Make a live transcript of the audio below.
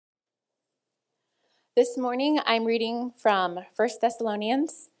This morning I'm reading from 1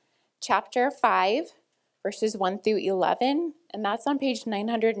 Thessalonians chapter 5, verses 1 through 11, and that's on page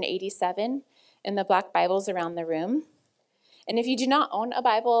 987 in the Black Bibles around the room. And if you do not own a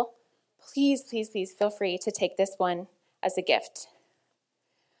Bible, please feel free to take this one as a gift.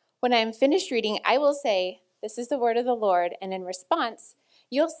 When I am finished reading, I will say, "This is the word of the Lord," and in response,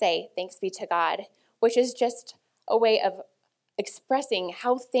 you'll say, "Thanks be to God," which is just a way of expressing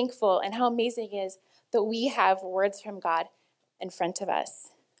how thankful and how amazing it is that we have words from God in front of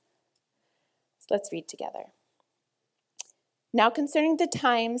us. So let's read together. "Now concerning the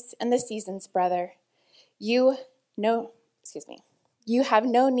times and the seasons, brother, you have no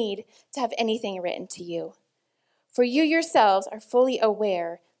need to have anything written to you. For you yourselves are fully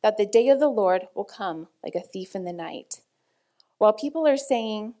aware that the day of the Lord will come like a thief in the night. While people are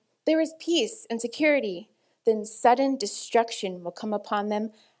saying, 'There is peace and security,' then sudden destruction will come upon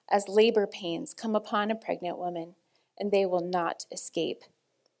them as labor pains come upon a pregnant woman, and they will not escape.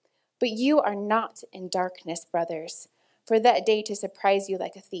 But you are not in darkness, brothers, for that day to surprise you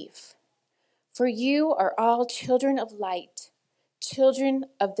like a thief. For you are all children of light, children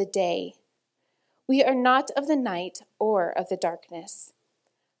of the day. We are not of the night or of the darkness.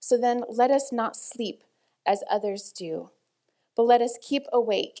 So then let us not sleep as others do, but let us keep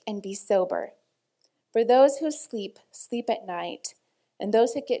awake and be sober. For those who sleep, sleep at night, and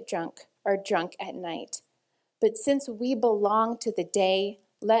those who get drunk are drunk at night. But since we belong to the day,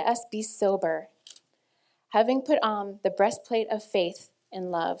 let us be sober, having put on the breastplate of faith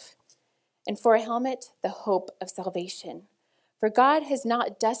and love, and for a helmet, the hope of salvation. For God has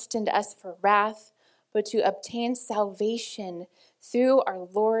not destined us for wrath, but to obtain salvation through our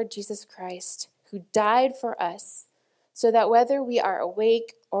Lord Jesus Christ, who died for us, so that whether we are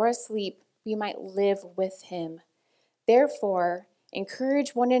awake or asleep, we might live with him. Therefore,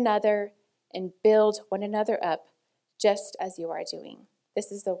 encourage one another and build one another up, just as you are doing."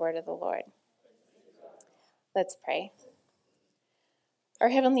 This is the word of the Lord. Let's pray. Our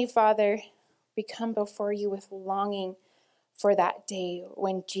Heavenly Father, we come before you with longing for that day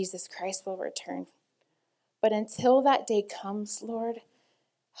when Jesus Christ will return. But until that day comes, Lord,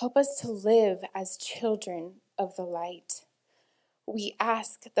 help us to live as children of the light. We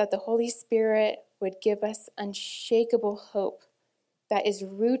ask that the Holy Spirit would give us unshakable hope that is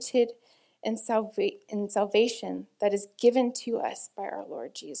rooted in salvation that is given to us by our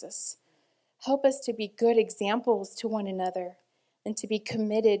Lord Jesus. Help us to be good examples to one another and to be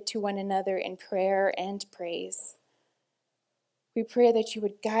committed to one another in prayer and praise. We pray that you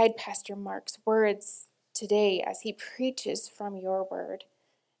would guide Pastor Mark's words today as he preaches from your word.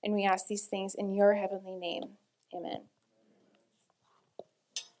 And we ask these things in your heavenly name. Amen.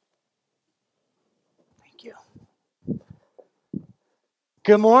 Thank you.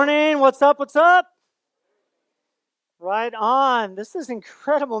 Good morning. What's up? What's up? Right on. This is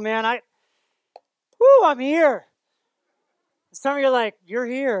incredible, man. I'm here. Some of you are like, "You're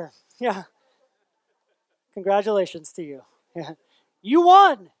here." Yeah. Congratulations to you. Yeah. You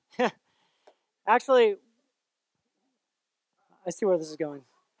won. Actually, I see where this is going.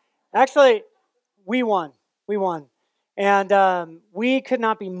 Actually, we won. We won. And we could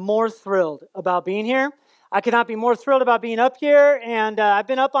not be more thrilled about being here. I could not be more thrilled about being up here. And I've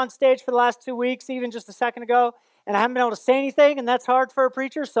been up on stage for the last 2 weeks, even just a second ago, and I haven't been able to say anything, and that's hard for a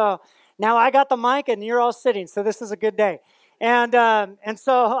preacher. So now I got the mic, and you're all sitting. So this is a good day. And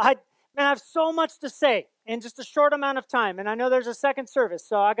so I have so much to say in just a short amount of time. And I know there's a second service,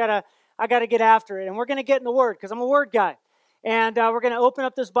 so I gotta get after it. And we're gonna get in the Word because I'm a Word guy. And we're gonna open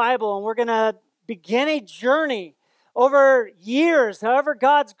up this Bible, and we're gonna begin a journey over years, however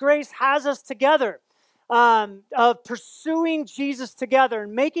God's grace has us together, of pursuing Jesus together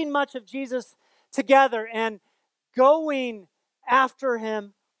and making much of Jesus together and going after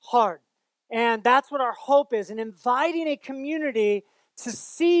him hard. And that's what our hope is, and inviting a community to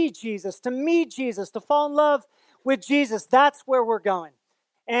see Jesus, to meet Jesus, to fall in love with Jesus. That's where we're going.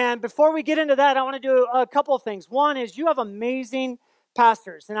 And before we get into that, I want to do a couple of things. One is you have amazing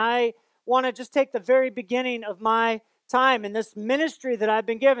pastors, and I want to just take the very beginning of my time in this ministry that I've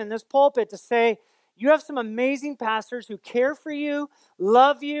been given, this pulpit, to say, you have some amazing pastors who care for you,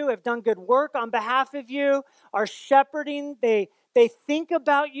 love you, have done good work on behalf of you, are shepherding, they think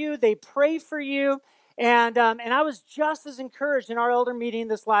about you, they pray for you, and I was just as encouraged in our elder meeting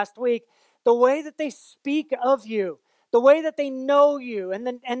this last week, the way that they speak of you, the way that they know you,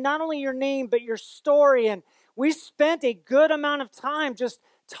 and not only your name, but your story. And we spent a good amount of time just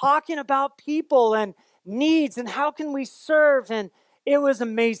talking about people and needs and how can we serve, and it was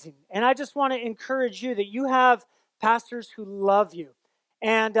amazing. And I just want to encourage you that you have pastors who love you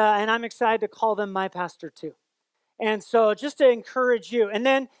and I'm excited to call them my pastor too. And so just to encourage you. And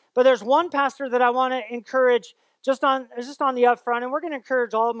then, but there's one pastor that I want to encourage just on the upfront, and we're going to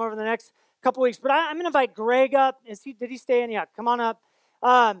encourage all of them over the next couple weeks. But I'm going to invite Greg up. Did he stay in? Yeah, come on up.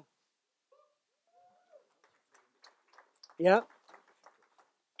 Yep.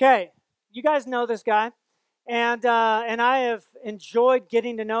 Okay, you guys know this guy, and I have enjoyed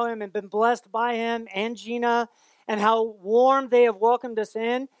getting to know him and been blessed by him and Gina, and how warm they have welcomed us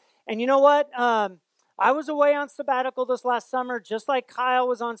in. And you know what? I was away on sabbatical this last summer, just like Kyle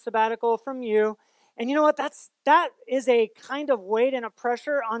was on sabbatical from you. And you know what? That is a kind of weight and a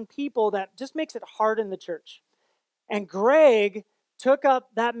pressure on people that just makes it hard in the church. And Greg took up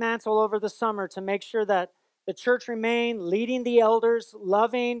that mantle over the summer to make sure that the church remained, leading the elders,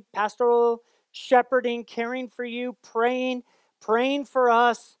 loving, pastoral, shepherding, caring for you, praying for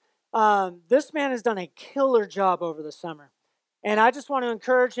us. This man has done a killer job over the summer. And I just want to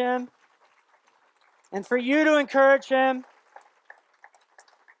encourage him, and for you to encourage him.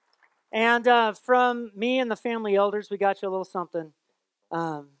 And from me and the family elders, we got you a little something.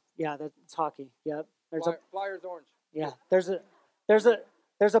 Yeah, that's hockey. Yep. There's Flyers orange. Yeah, there's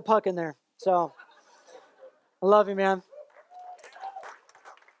a puck in there. So I love you, man.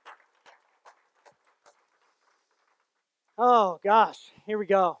 Oh gosh, here we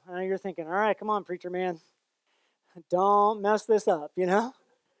go. I know you're thinking, all right, come on, preacher man, don't mess this up, you know?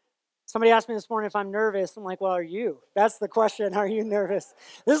 Somebody asked me this morning if I'm nervous. I'm like, well, are you? That's the question. Are you nervous?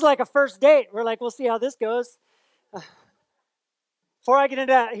 This is like a first date. We're like, we'll see how this goes. Before I get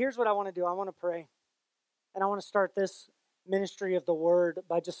into that, here's what I want to do. I want to pray. And I want to start this ministry of the word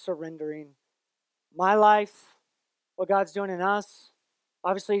by just surrendering my life, what God's doing in us.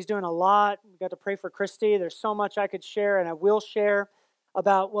 Obviously, he's doing a lot. We got to pray for Christy. There's so much I could share, and I will share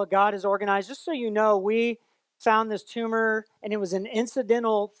about what God has organized. Just so you know, we found this tumor, and it was an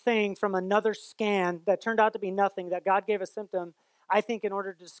incidental thing from another scan that turned out to be nothing, that God gave a symptom, I think, in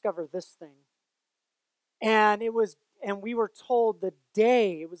order to discover this thing. And we were told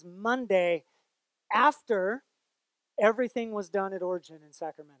it was Monday, after everything was done at Origin in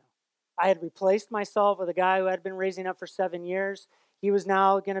Sacramento. I had replaced myself with a guy who had been raising up for 7 years. He was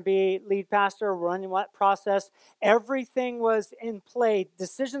now going to be lead pastor, running what process. Everything was in play.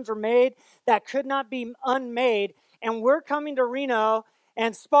 Decisions were made that could not be unmade. And we're coming to Reno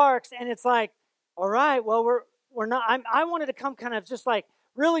and Sparks, and it's like, all right, well, we're not. I wanted to come kind of just like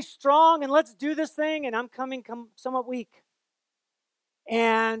really strong, and let's do this thing. And I'm coming somewhat weak.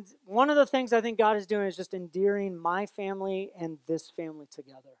 And one of the things I think God is doing is just endearing my family and this family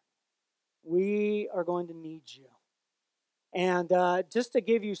together. We are going to need you. And just to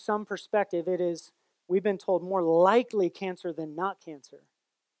give you some perspective, we've been told more likely cancer than not cancer.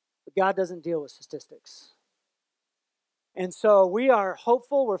 But God doesn't deal with statistics. And so we are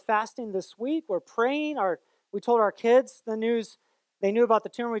hopeful. We're fasting this week. We're praying. We told our kids the news. They knew about the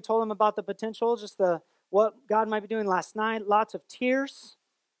tumor. We told them about the potential, what God might be doing last night. Lots of tears.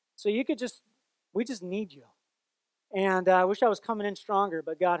 So we just need you. And I wish I was coming in stronger,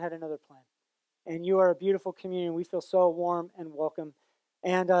 but God had another plan. And you are a beautiful community. We feel so warm and welcome.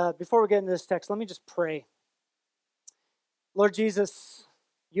 And before we get into this text, let me just pray. Lord Jesus,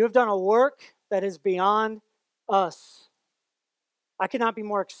 you have done a work that is beyond us. I could not be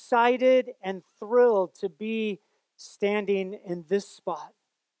more excited and thrilled to be standing in this spot,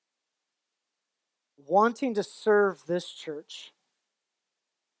 wanting to serve this church.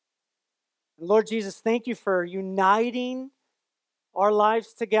 And Lord Jesus, thank you for uniting our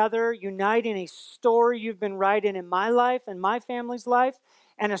lives together, uniting a story you've been writing in my life and my family's life,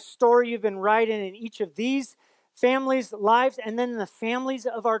 and a story you've been writing in each of these families' lives, and then the families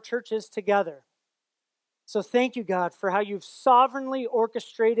of our churches together. So thank you, God, for how you've sovereignly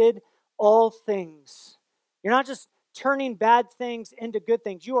orchestrated all things. You're not just turning bad things into good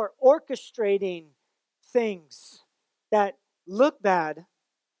things. You are orchestrating things that look bad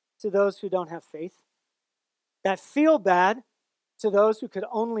to those who don't have faith, that feel bad to those who could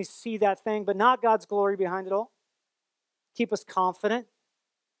only see that thing, but not God's glory behind it all. Keep us confident.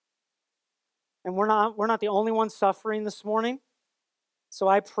 And we're not the only ones suffering this morning. So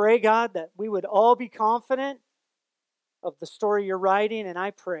I pray, God, that we would all be confident of the story you're writing, and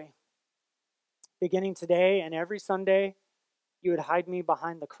I pray, beginning today and every Sunday, you would hide me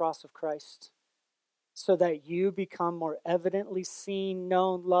behind the cross of Christ so that you become more evidently seen,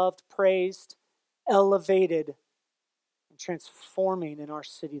 known, loved, praised, elevated, and transforming in our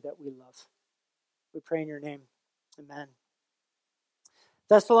city that we love. We pray in your name. Amen.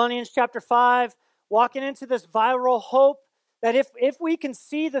 Thessalonians chapter 5, walking into this viral hope that if we can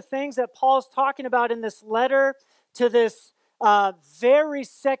see the things that Paul's talking about in this letter to this a very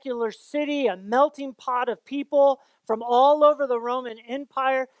secular city, a melting pot of people from all over the Roman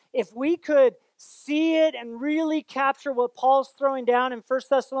Empire. If we could see it and really capture what Paul's throwing down in 1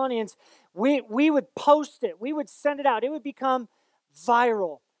 Thessalonians, we would post it. We would send it out. It would become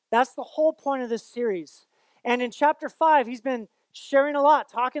viral. That's the whole point of this series. And in chapter 5, he's been sharing a lot,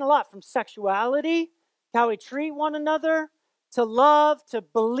 talking a lot, from sexuality, how we treat one another, to love, to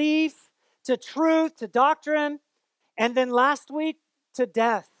belief, to truth, to doctrine, and then last week to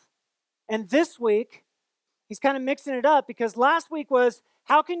death. And this week, he's kind of mixing it up, because last week was,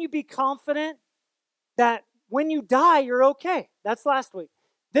 how can you be confident that when you die, you're okay? That's last week.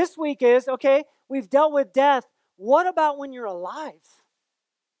 This week is, okay, we've dealt with death. What about when you're alive?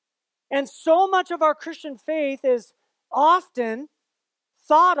 And so much of our Christian faith is often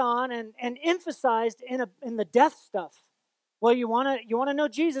thought on and emphasized in the death stuff. Well, you want to know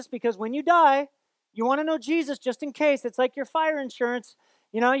Jesus, because when you die, you want to know Jesus just in case. It's like your fire insurance.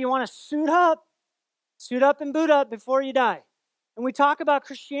 You want to suit up and boot up before you die. And we talk about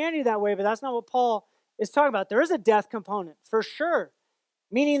Christianity that way, but that's not what Paul is talking about. There is a death component, for sure,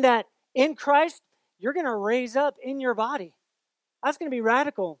 meaning that in Christ, you're going to raise up in your body. That's going to be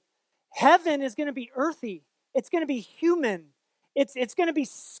radical. Heaven is going to be earthy. It's going to be human. It's going to be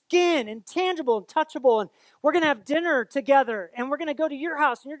skin and tangible and touchable, and we're going to have dinner together, and we're going to go to your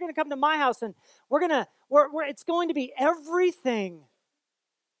house, and you're going to come to my house, and it's going to be everything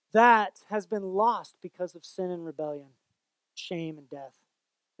that has been lost because of sin and rebellion, shame and death,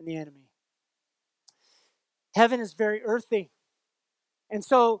 and the enemy. Heaven is very earthy. And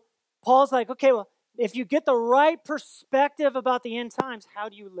so Paul's like, okay, well, if you get the right perspective about the end times, how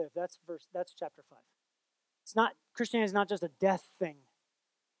do you live? That's chapter 5. Christianity is not just a death thing.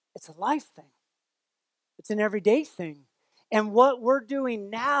 It's a life thing. It's an everyday thing. And what we're doing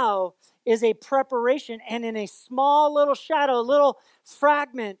now is a preparation, and in a small little shadow, a little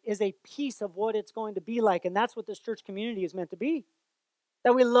fragment, is a piece of what it's going to be like. And that's what this church community is meant to be.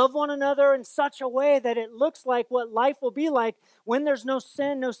 That we love one another in such a way that it looks like what life will be like when there's no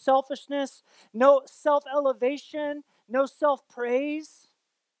sin, no selfishness, no self-elevation, no self-praise.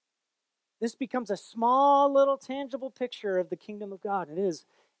 This becomes a small little tangible picture of the kingdom of God. It is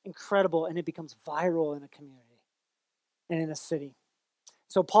incredible, and it becomes viral in a community and in a city.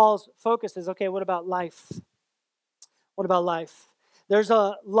 So Paul's focus is, okay, what about life? What about life? There's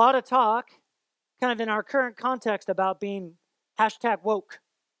a lot of talk kind of in our current context about being #woke,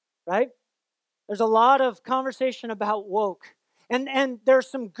 right? There's a lot of conversation about woke. And there's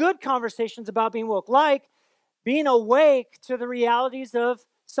some good conversations about being woke, like being awake to the realities of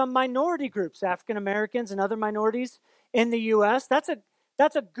some minority groups, African Americans and other minorities in the U.S. That's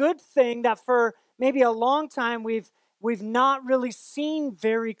a good thing that for maybe a long time we've not really seen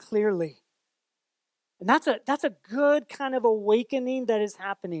very clearly. And that's a good kind of awakening that is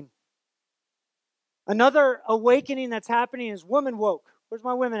happening. Another awakening that's happening is woman woke. Where's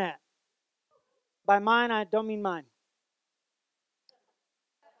my women at? By mine, I don't mean mine.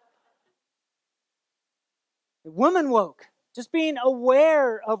 Woman woke. Just being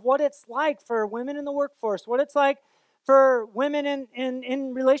aware of what it's like for women in the workforce, what it's like for women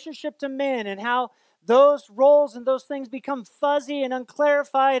in relationship to men, and how those roles and those things become fuzzy and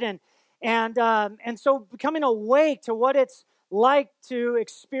unclarified, and so becoming awake to what it's like to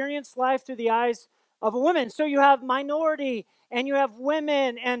experience life through the eyes of a woman. So you have minority, and you have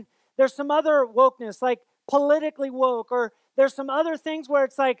women, and there's some other wokeness, like politically woke, or there's some other things where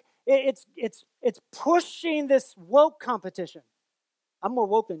it's like it's pushing this woke competition. I'm more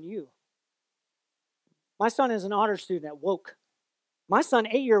woke than you. My son is an honor student at woke. My son,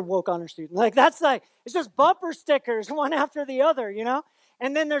 8-year woke honor student. It's just bumper stickers, one after the other,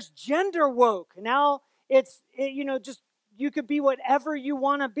 And then there's gender woke. Now just you could be whatever you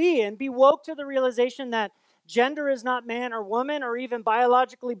want to be, and be woke to the realization that gender is not man or woman or even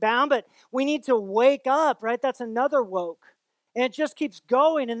biologically bound, but we need to wake up, right? That's another woke. And it just keeps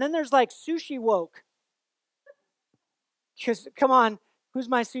going. And then there's like sushi woke. Because, come on, who's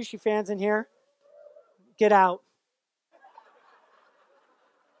my sushi fans in here? Get out.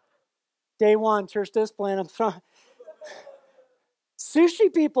 Day one, church discipline.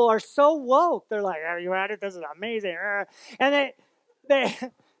 Sushi people are so woke. They're like, "Are you at it? This is amazing." And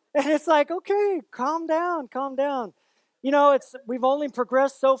and it's like, okay, calm down. We've only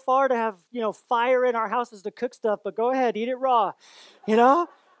progressed so far to have, fire in our houses to cook stuff, but go ahead, eat it raw.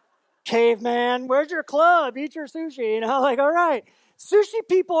 Caveman, where's your club? Eat your sushi, all right. Sushi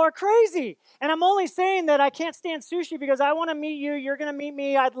people are crazy. And I'm only saying that I can't stand sushi because I want to meet you. You're going to meet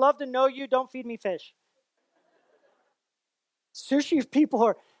me. I'd love to know you. Don't feed me fish. Sushi people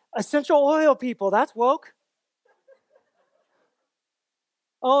are essential oil people. That's woke.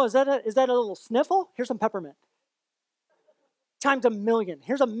 Oh, is that a little sniffle? Here's some peppermint. Times 1,000,000.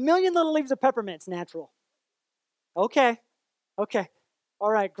 Here's 1,000,000 little leaves of peppermint. It's natural. Okay.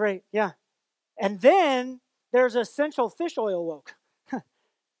 All right, great. Yeah. And then there's essential fish oil woke.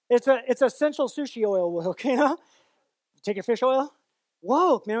 It's essential sushi oil woke, Take your fish oil,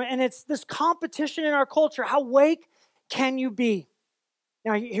 woke, man. And it's this competition in our culture. How wake can you be?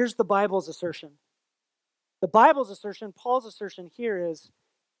 Now, here's the Bible's assertion. The Bible's assertion, Paul's assertion here is,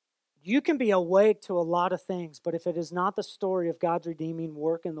 you can be awake to a lot of things, but if it is not the story of God's redeeming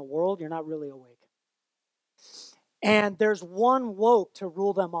work in the world, you're not really awake. And there's one woke to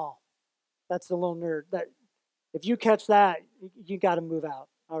rule them all. That's the little nerd. That if you catch that, you got to move out,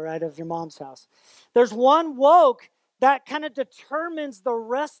 all right, of your mom's house. There's one woke that kind of determines the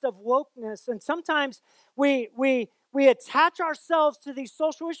rest of wokeness. And sometimes we attach ourselves to these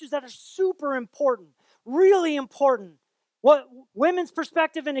social issues that are super important, really important. What women's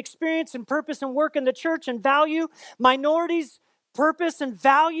perspective and experience and purpose and work in the church and value, minorities' purpose and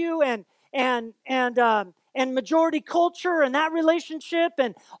value, and majority culture and that relationship,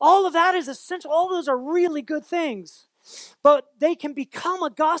 and all of that is essential. All those are really good things. But they can become a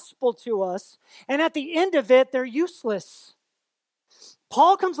gospel to us, and at the end of it, they're useless.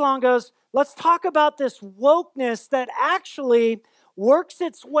 Paul comes along and goes, let's talk about this wokeness that actually works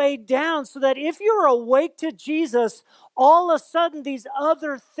its way down so that if you're awake to Jesus, all of a sudden these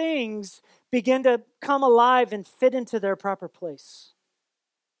other things begin to come alive and fit into their proper place.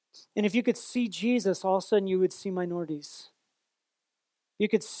 And if you could see Jesus, all of a sudden you would see minorities. You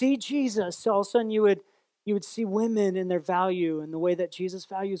could see Jesus, all of a sudden you would see women in their value and the way that Jesus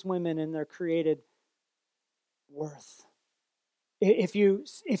values women and their created worth. If you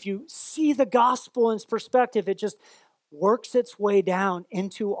see the gospel in its perspective, it just works its way down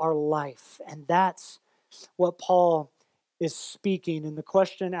into our life. And that's what Paul is speaking. And the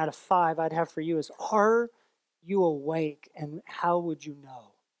question out of 5 I'd have for you is, are you awake, and how would you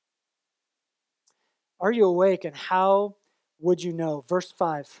know? Are you awake, and how would you know? Verse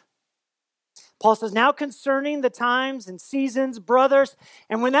 5. Paul says, now concerning the times and seasons, brothers,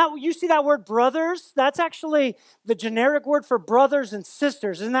 and when you see that word brothers, that's actually the generic word for brothers and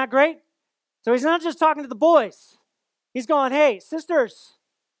sisters. Isn't that great? So he's not just talking to the boys. He's going, hey, sisters,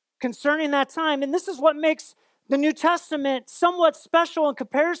 concerning that time. And this is what makes the New Testament somewhat special in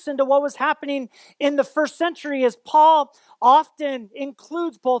comparison to what was happening in the first century, as Paul often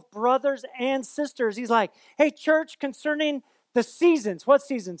includes both brothers and sisters. He's like, hey, church, concerning the seasons. What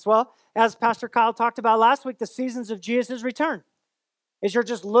seasons? Well, as Pastor Kyle talked about last week, the seasons of Jesus' return. As you're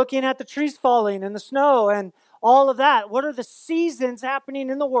just looking at the trees falling and the snow and all of that. What are the seasons happening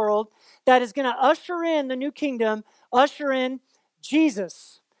in the world that is going to usher in the new kingdom, usher in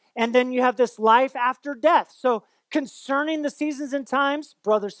Jesus? And then you have this life after death. So concerning the seasons and times,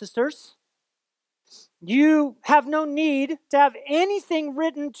 brothers, sisters, you have no need to have anything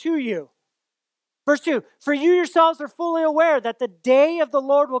written to you. Verse 2, for you yourselves are fully aware that the day of the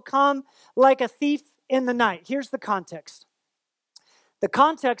Lord will come like a thief in the night. Here's the context. The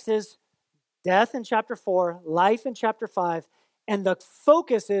context is death in chapter 4, life in chapter 5, and the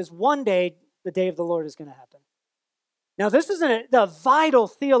focus is one day, the day of the Lord is going to happen. Now, this is the vital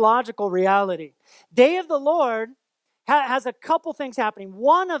theological reality. Day of the Lord has a couple things happening.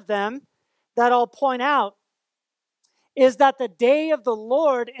 One of them that I'll point out is that the day of the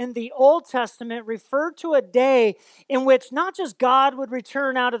Lord in the Old Testament referred to a day in which not just God would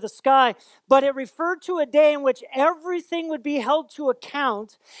return out of the sky, but it referred to a day in which everything would be held to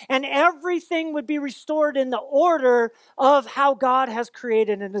account and everything would be restored in the order of how God has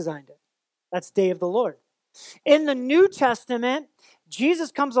created and designed it. That's day of the Lord. In the New Testament,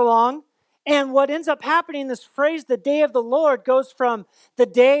 Jesus comes along, and what ends up happening, this phrase, the day of the Lord, goes from the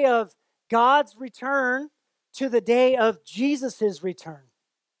day of God's return to the day of Jesus' return.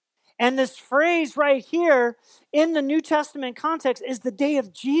 And this phrase right here in the New Testament context is the day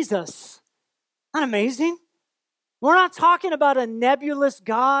of Jesus. Isn't that amazing? We're not talking about a nebulous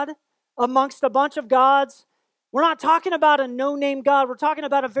God amongst a bunch of gods. We're not talking about a no-name God. We're talking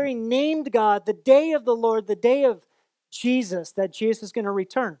about a very named God, the day of the Lord, the day of Jesus, that Jesus is going to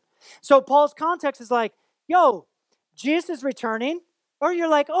return. So Paul's context is like, yo, Jesus is returning. Or you're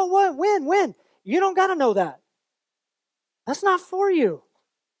like, oh, what? When? You don't got to know that. That's not for you.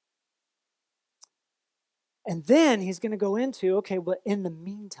 And then he's going to go into, okay, but in the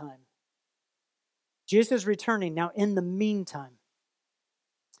meantime, Jesus is returning. Now, in the meantime,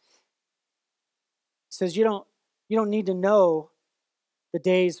 he says you don't need to know the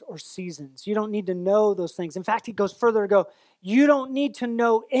days or seasons. You don't need to know those things. In fact, he goes further to go, you don't need to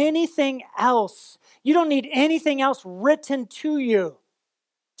know anything else. You don't need anything else written to you.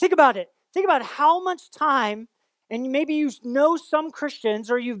 Think about it. Think about how much time, and maybe you know some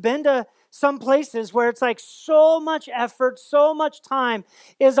Christians or you've been to some places where it's like so much effort, so much time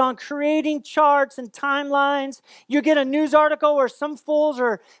is on creating charts and timelines. You get a news article where some fools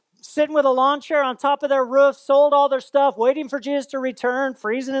are sitting with a lawn chair on top of their roof, sold all their stuff, waiting for Jesus to return,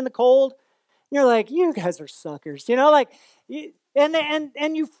 freezing in the cold. You're like, you guys are suckers, and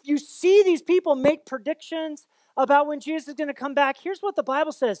you see these people make predictions about when Jesus is going to come back. Here's what the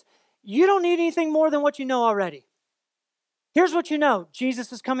Bible says. You don't need anything more than what you know already. Here's what you know.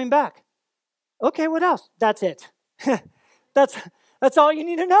 Jesus is coming back. Okay, what else? That's it. that's all you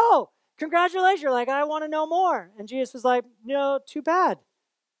need to know. Congratulations. You're like, I want to know more. And Jesus is like, no, too bad.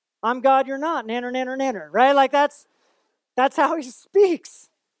 I'm God, you're not. Nanner, nanner, nanner. Right? Like that's how he speaks.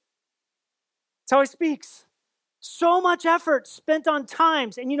 That's how he speaks. So much effort spent on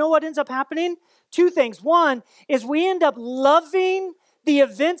times. And you know what ends up happening? Two things. One is we end up loving the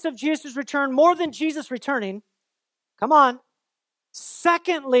events of Jesus' return more than Jesus returning. Come on.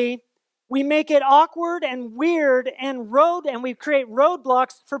 Secondly, we make it awkward and weird and we create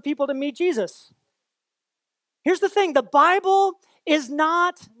roadblocks for people to meet Jesus. Here's the thing. The Bible is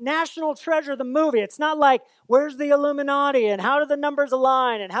not National Treasure, the movie. It's not like, where's the Illuminati and how do the numbers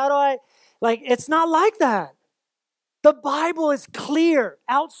align and how do I, it's not like that. The Bible is clear,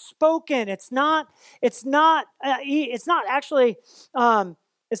 outspoken. It's not actually,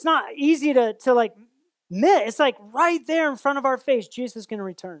 it's not easy to miss. It's like right there in front of our face, Jesus is going to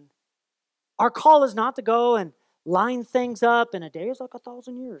return. Our call is not to go and line things up, and a day is like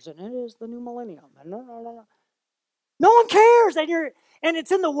 1,000 years, and it is the new millennium. No one cares, and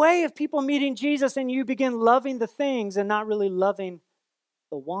it's in the way of people meeting Jesus, and you begin loving the things and not really loving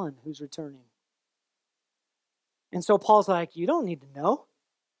the one who's returning. And so Paul's like, you don't need to know.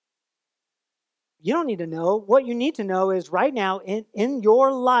 You don't need to know. What you need to know is right now in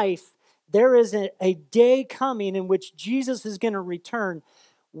your life, there is a day coming in which Jesus is going to return.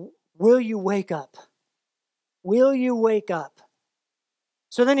 Will you wake up? Will you wake up?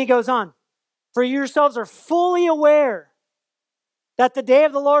 So then he goes on. For yourselves are fully aware that the day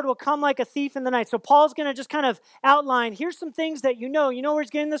of the Lord will come like a thief in the night. So Paul's going to just kind of outline, here's some things that you know. You know where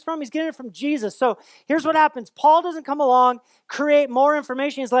he's getting this from? He's getting it from Jesus. So here's what happens. Paul doesn't come along, create more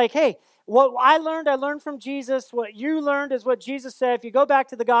information. He's like, hey, what I learned from Jesus. What you learned is what Jesus said. If you go back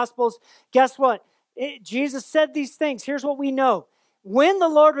to the Gospels, guess what? Jesus said these things. Here's what we know. When the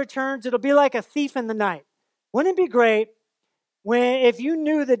Lord returns, it'll be like a thief in the night. Wouldn't it be great if you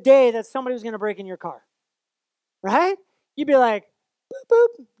knew the day that somebody was going to break in your car? Right? You'd be like,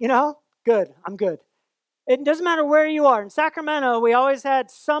 boop, boop, good, I'm good. It doesn't matter where you are. In Sacramento, we always had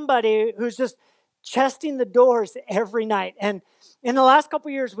somebody who's just chesting the doors every night. And in the last couple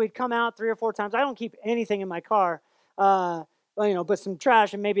of years, we'd come out 3 or 4 times. I don't keep anything in my car, but some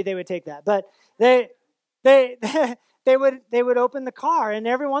trash, and maybe they would take that. But they would open the car, and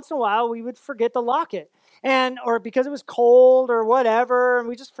every once in a while, we would forget to lock it. Or because it was cold or whatever, and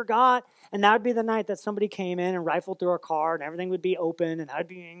we just forgot. And that would be the night that somebody came in and rifled through our car, and everything would be open, and I'd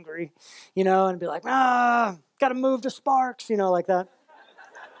be angry, and be like, got to move to Sparks, like that.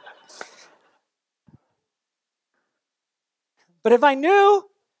 But if I knew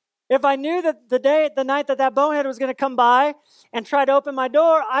that the night that bonehead was going to come by and try to open my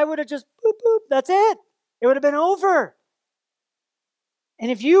door, I would have just boop, boop, that's it. It would have been over. And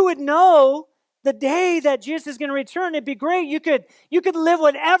if you would know the day that Jesus is going to return, it'd be great. You could live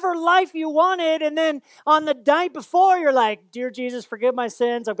whatever life you wanted, and then on the night before, you're like, dear Jesus, forgive my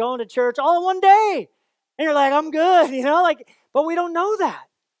sins. I'm going to church all in one day. And you're like, I'm good, but we don't know that.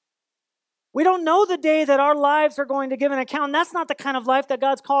 We don't know the day that our lives are going to give an account. And that's not the kind of life that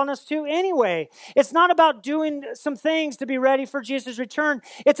God's calling us to anyway. It's not about doing some things to be ready for Jesus' return.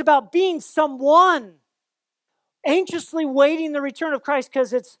 It's about being someone, anxiously waiting the return of Christ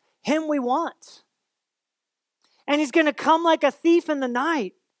because it's Him we want. And He's going to come like a thief in the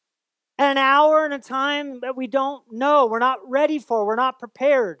night at an hour and a time that we don't know. We're not ready for. We're not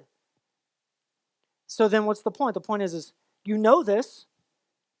prepared. So then what's the point? The point is you know this.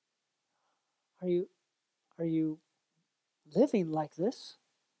 Are you living like this?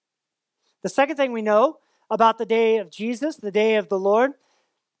 The second thing we know about the day of Jesus, the day of the Lord,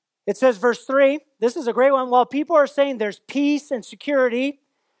 it says, verse 3, this is a great one. While people are saying there's peace and security,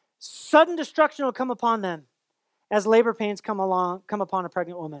 sudden destruction will come upon them as labor pains come upon a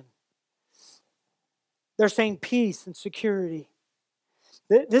pregnant woman. They're saying peace and security.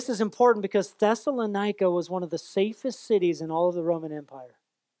 This is important because Thessalonica was one of the safest cities in all of the Roman Empire.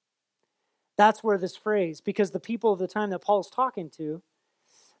 That's where this phrase, because the people of the time that Paul's talking to,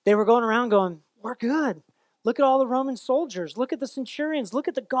 they were going around going, we're good. Look at all the Roman soldiers. Look at the centurions. Look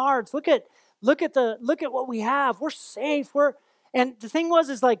at the guards. Look at what we have. We're safe. And the thing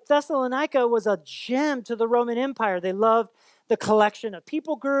is like Thessalonica was a gem to the Roman Empire. They loved the collection of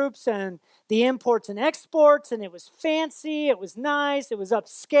people groups and the imports and exports, and it was fancy, it was nice, it was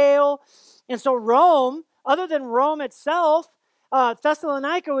upscale. And so Rome, other than Rome itself,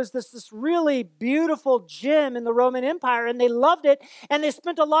 Thessalonica was this really beautiful gem in the Roman Empire, and they loved it, and they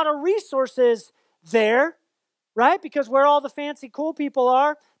spent a lot of resources there, right? Because where all the fancy, cool people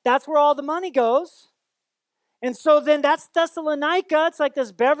are, that's where all the money goes. And so then that's Thessalonica. It's like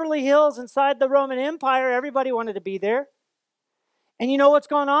this Beverly Hills inside the Roman Empire. Everybody wanted to be there. And you know what's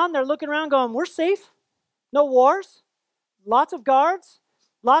going on? They're looking around going, we're safe. No wars. Lots of guards.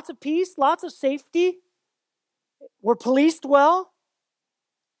 Lots of peace. Lots of safety. We're policed well.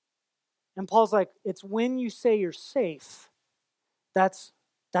 And Paul's like, it's when you say you're safe, that's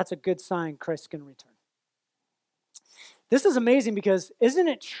a good sign Christ's going to return. This is amazing because isn't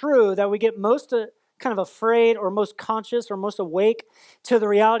it true that we get most kind of afraid or most conscious or most awake to the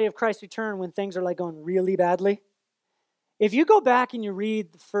reality of Christ's return when things are like going really badly? If you go back and you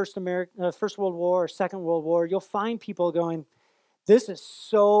read the First World War or Second World War, you'll find people going, this is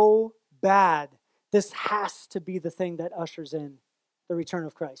so bad. This has to be the thing that ushers in the return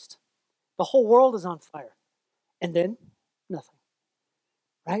of Christ. The whole world is on fire. And then, nothing.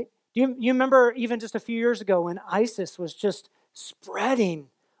 Right? Do you remember even just a few years ago when ISIS was just spreading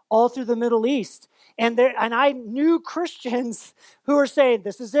all through the Middle East? And I knew Christians who were saying,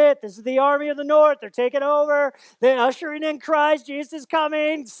 this is it. This is the army of the north. They're taking over. They're ushering in Christ. Jesus is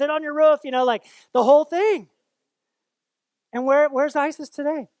coming. Sit on your roof. Like the whole thing. And where's ISIS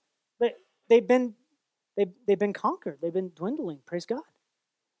today? They've been conquered. They've been dwindling. Praise God.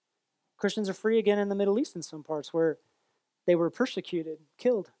 Christians are free again in the Middle East in some parts where they were persecuted,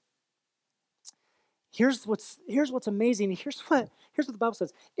 killed. Here's what's amazing. Here's what the Bible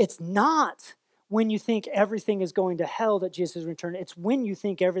says. It's not when you think everything is going to hell that Jesus is returning. It's when you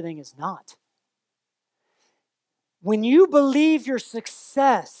think everything is not. When you believe your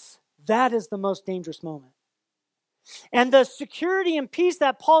success, that is the most dangerous moment. And the security and peace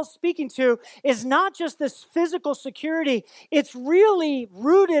that Paul's speaking to is not just this physical security. It's really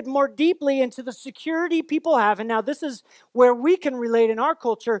rooted more deeply into the security people have. And now this is where we can relate in our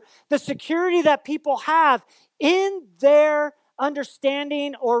culture. The security that people have in their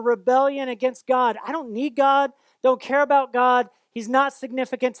understanding or rebellion against God. I don't need God. Don't care about God. He's not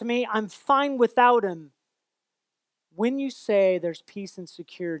significant to me. I'm fine without him. When you say there's peace and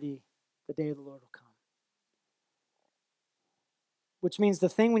security, the day of the Lord will come. Which means the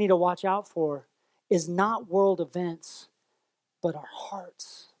thing we need to watch out for is not world events, but our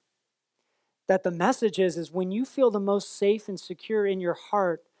hearts. That the message is when you feel the most safe and secure in your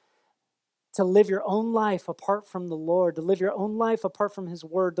heart to live your own life apart from the Lord, to live your own life apart from his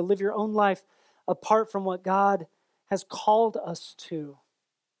word, to live your own life apart from what God has called us to,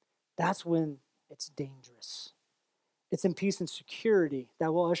 that's when it's dangerous. It's in peace and security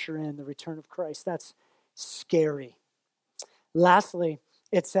that will usher in the return of Christ. That's scary. Lastly,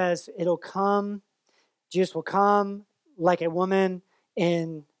 it says it'll come, Jesus will come like a woman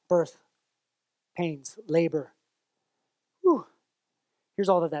in birth pains, labor. Whew. Here's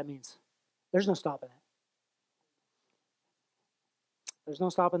all that means. There's no stopping it. There's no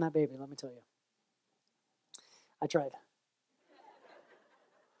stopping that baby, let me tell you. I tried.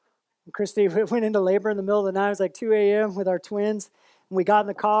 Christy went into labor in the middle of the night. It was like 2 a.m. with our twins. And we got in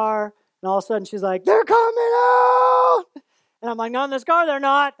the car, and all of a sudden she's like, they're coming out! And I'm like, no, in this car, they're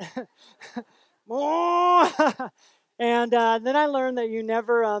not. And then I learned that you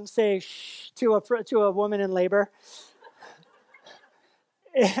never say shh to a woman in labor.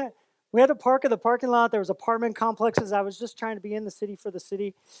 We had to park in the parking lot. There was apartment complexes. I was just trying to be in the city for the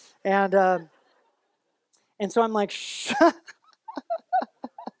city. And so I'm like, shh.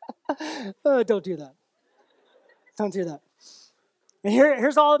 Oh, don't do that. Don't do that. And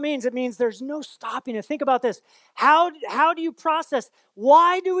here's all it means. It means there's no stopping it. Think about this. How do you process?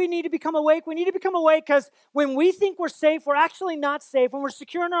 Why do we need to become awake? We need to become awake because when we think we're safe, we're actually not safe. When we're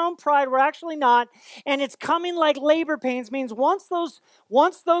secure in our own pride, we're actually not. And it's coming like labor pains. Means once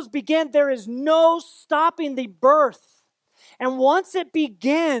those begin, there is no stopping the birth. And once it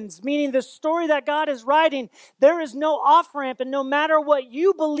begins, meaning the story that God is writing, there is no off-ramp. And no matter what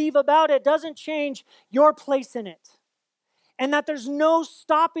you believe about it, doesn't change your place in it. And that there's no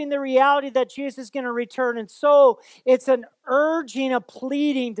stopping the reality that Jesus is going to return. And so it's an urging, a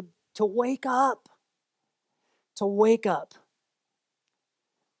pleading to wake up. To wake up.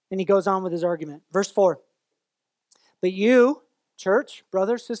 And he goes on with his argument. Verse 4. But you, church,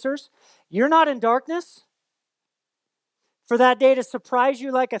 brothers, sisters, you're not in darkness for that day to surprise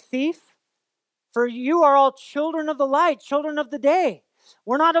you like a thief? For you are all children of the light, children of the day.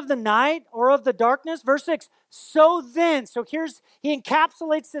 We're not of the night or of the darkness. Verse 6, so he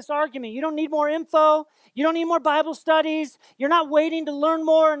encapsulates this argument. You don't need more info. You don't need more Bible studies. You're not waiting to learn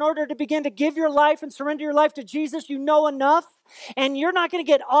more in order to begin to give your life and surrender your life to Jesus. You know enough. And you're not going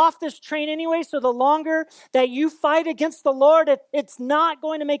to get off this train anyway. So the longer that you fight against the Lord, it's not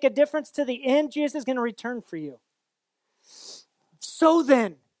going to make a difference to the end. Jesus is going to return for you. So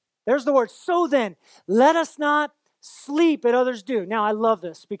then, there's the word, so then, let us not sleep as others do. Now, I love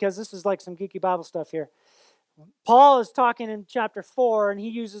this because this is like some geeky Bible stuff here. Paul is talking in chapter 4, and he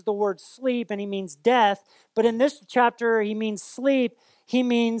uses the word sleep, and he means death. But in this chapter, he means sleep. He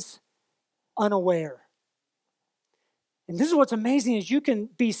means unaware. And this is what's amazing is you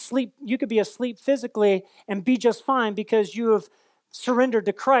could be asleep physically and be just fine because you have surrendered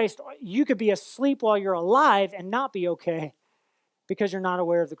to Christ. You could be asleep while you're alive and not be okay because you're not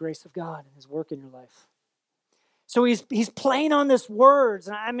aware of the grace of God and his work in your life. So he's playing on this words.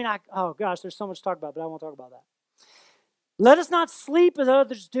 And oh gosh, there's so much to talk about, but I won't talk about that. Let us not sleep as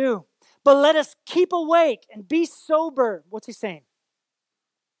others do, but let us keep awake and be sober. What's he saying?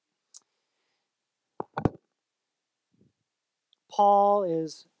 Paul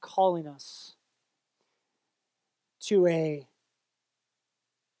is calling us to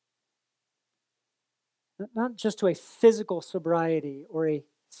not just to a physical sobriety or a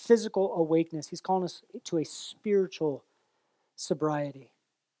physical awakeness. He's calling us to a spiritual sobriety.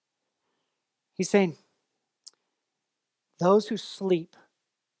 He's saying, those who sleep,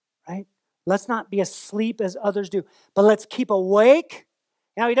 right? Let's not be asleep as others do, but let's keep awake.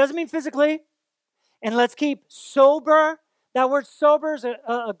 Now, he doesn't mean physically. And let's keep sober. That word sober is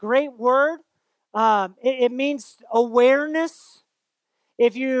a great word. It means awareness.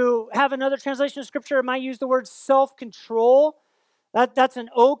 If you have another translation of Scripture, it might use the word self-control. That's an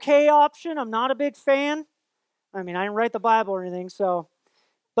okay option. I'm not a big fan. I didn't write the Bible or anything,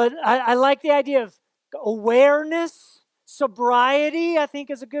 but I like the idea of awareness. Sobriety, I think,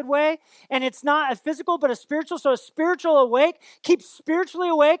 is a good way. And it's not a physical, but a spiritual. So a spiritual awake, keep spiritually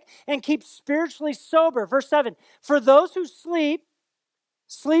awake and keep spiritually sober. Verse 7, for those who sleep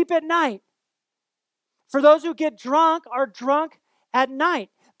at night. For those who get drunk are drunk at night.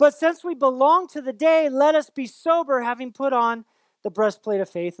 But since we belong to the day, let us be sober, having put on the breastplate of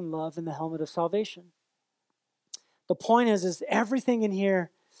faith and love and the helmet of salvation. The point is everything in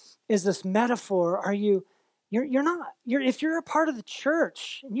here is this metaphor. If you're a part of the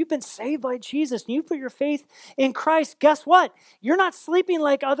church and you've been saved by Jesus and you put your faith in Christ, guess what? You're not sleeping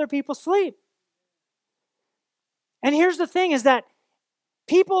like other people sleep. And here's the thing is that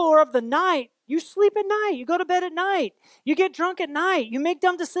people who are of the night, you sleep at night, you go to bed at night, you get drunk at night, you make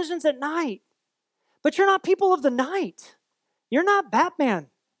dumb decisions at night. But you're not people of the night. You're not Batman.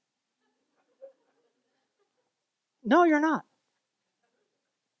 No, you're not.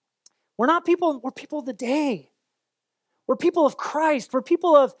 We're people of the day. We're people of Christ. We're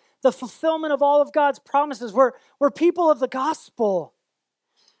people of the fulfillment of all of God's promises. We're people of the gospel.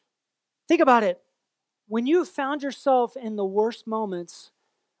 Think about it. When you found yourself in the worst moments,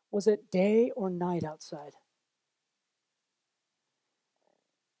 was it day or night outside?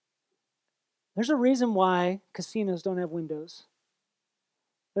 There's a reason why casinos don't have windows.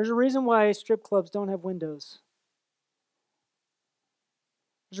 There's a reason why strip clubs don't have windows.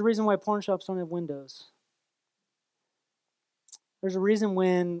 There's a reason why porn shops don't have windows. There's a reason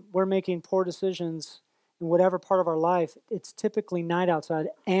when we're making poor decisions in whatever part of our life, it's typically night outside,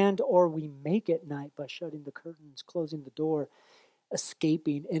 and or we make it night by shutting the curtains, closing the door,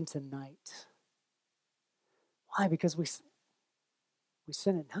 escaping into night. Why? Because we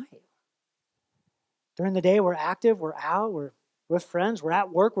sin at night. During the day, we're active, we're out, we're with friends, we're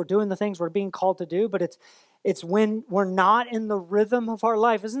at work, we're doing the things we're being called to do, but it's when we're not in the rhythm of our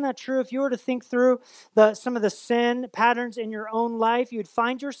life. Isn't that true? If you were to think through some of the sin patterns in your own life, you'd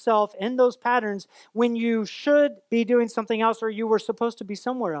find yourself in those patterns when you should be doing something else or you were supposed to be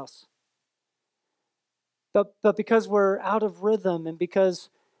somewhere else. But because we're out of rhythm and because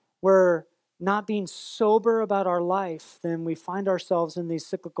we're not being sober about our life, then we find ourselves in these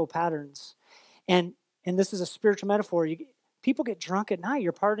cyclical patterns. And this is a spiritual metaphor. People get drunk at night.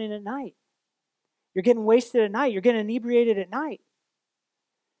 You're partying at night. You're getting wasted at night. You're getting inebriated at night.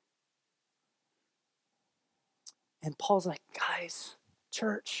 And Paul's like, guys,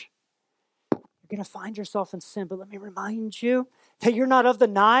 church, you're going to find yourself in sin, but let me remind you that you're not of the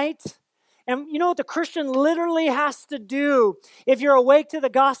night And you know what the Christian literally has to do if you're awake to the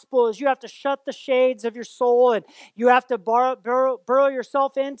gospel is you have to shut the shades of your soul, and you have to burrow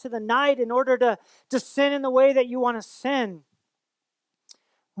yourself into the night in order to sin in the way that you want to sin.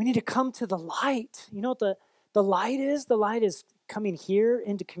 We need to come to the light. You know what the light is? The light is coming here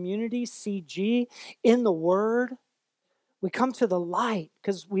into community, CG, in the Word. We come to the light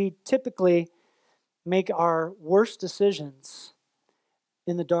because we typically make our worst decisions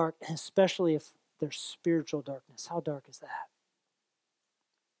in the dark, and especially if there's spiritual darkness. How dark is that?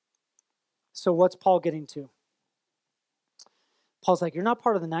 So what's Paul getting to? Paul's like, you're not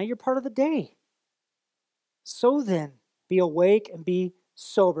part of the night, you're part of the day. So then, be awake and be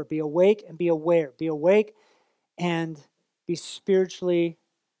sober. Be awake and be aware. Be awake and be spiritually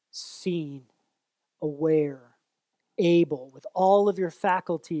seen, aware, able, with all of your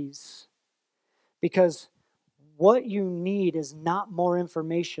faculties. Because what you need is not more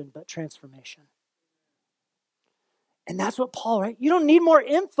information, but transformation. And that's what Paul, right? You don't need more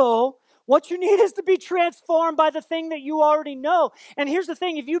info. What you need is to be transformed by the thing that you already know. And here's the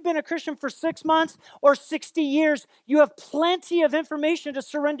thing. If you've been a Christian for 6 months or 60 years, you have plenty of information to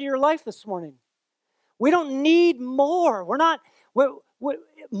surrender your life this morning. We don't need more.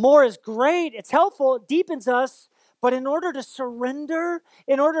 More is great. It's helpful. It deepens us. But in order to surrender,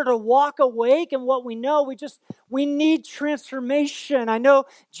 in order to walk awake in what we know, we need transformation. I know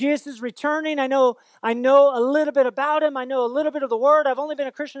Jesus is returning. I know a little bit about him. I know a little bit of the word. I've only been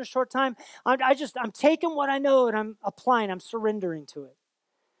a Christian a short time. I'm taking what I know and I'm applying. I'm surrendering to it.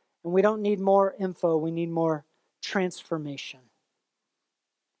 And we don't need more info. We need more transformation.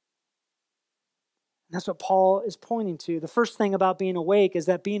 And that's what Paul is pointing to. The first thing about being awake is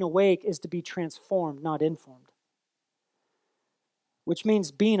that being awake is to be transformed, not informed. Which means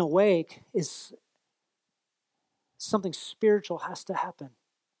being awake is something spiritual has to happen.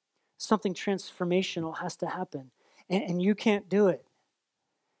 Something transformational has to happen. And you can't do it.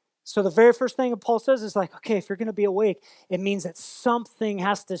 So the very first thing that Paul says is like, okay, if you're going to be awake, it means that something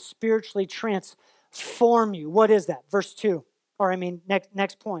has to spiritually transform you. What is that? Verse 2.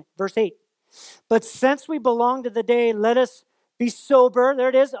 Next point. Verse 8. But since we belong to the day, let us be sober. There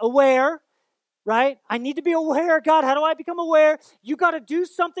it is, aware. Right? I need to be aware. God, how do I become aware? You got to do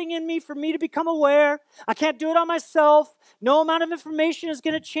something in me for me to become aware. I can't do it on myself. No amount of information is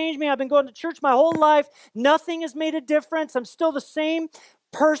going to change me. I've been going to church my whole life. Nothing has made a difference. I'm still the same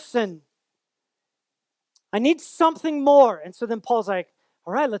person. I need something more. And so then Paul's like,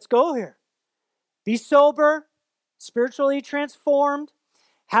 all right, let's go here. Be sober, spiritually transformed,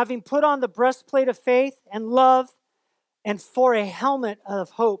 having put on the breastplate of faith and love, and for a helmet of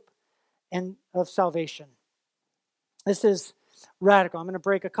hope and of salvation. This is radical. I'm going to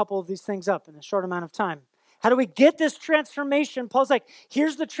break a couple of these things up in a short amount of time. How do we get this transformation? Paul's like,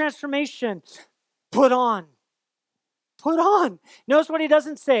 here's the transformation. Put on. Put on. Notice what he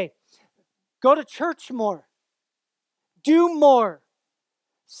doesn't say. Go to church more. Do more.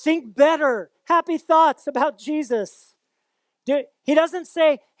 Think better. Happy thoughts about Jesus. He doesn't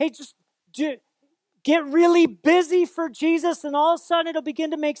say, hey, just get really busy for Jesus and all of a sudden it'll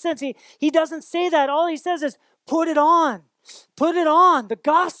begin to make sense. He doesn't say that. All he says is put it on. Put it on. The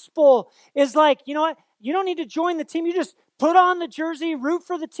gospel is like, you know what? You don't need to join the team. You just put on the jersey, root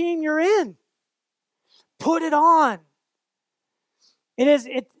for the team you're in. Put it on.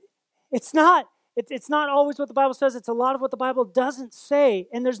 It's not always what the Bible says. It's a lot of what the Bible doesn't say.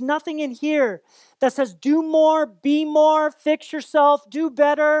 And there's nothing in here that says do more, be more, fix yourself, do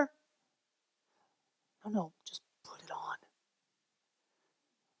better. No, just put it on.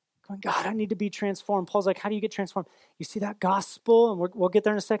 Going, God, I need to be transformed. Paul's like, how do you get transformed? You see that gospel, and we'll get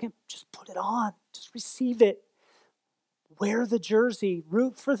there in a second. Just put it on. Just receive it. Wear the jersey.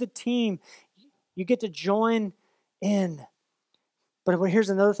 Root for the team. You get to join in. But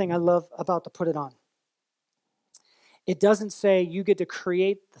here's another thing I love about the put it on. It doesn't say you get to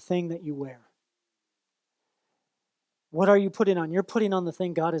create the thing that you wear. What are you putting on? You're putting on the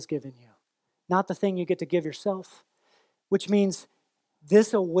thing God has given you, not the thing you get to give yourself, which means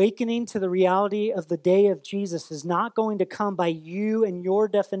this awakening to the reality of the day of Jesus is not going to come by you and your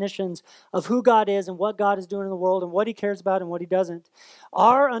definitions of who God is and what God is doing in the world and what he cares about and what he doesn't.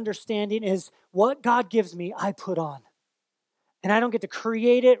 Our understanding is what God gives me, I put on. And I don't get to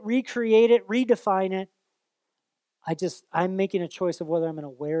create it, recreate it, redefine it. I'm making a choice of whether I'm going to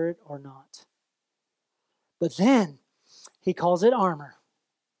wear it or not. But then he calls it armor.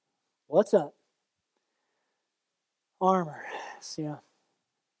 What's up? Armor. So, yeah.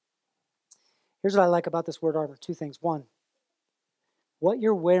 Here's what I like about this word armor. Two things. One, what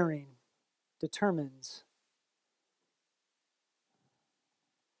you're wearing determines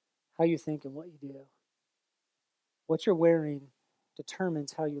how you think and what you do. What you're wearing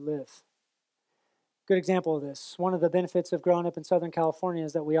determines how you live. Good example of this. One of the benefits of growing up in Southern California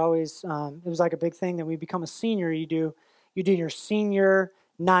is that we always, it was like a big thing that we become a senior, you do your senior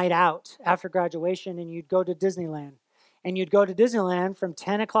night out after graduation, and you'd go to Disneyland. And you'd go to Disneyland from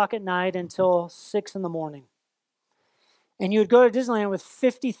 10 o'clock at night until 6 in the morning. And you would go to Disneyland with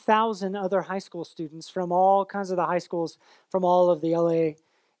 50,000 other high school students from all kinds of the high schools from all of the LA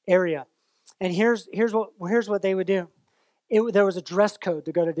area. And here's what they would do. There was a dress code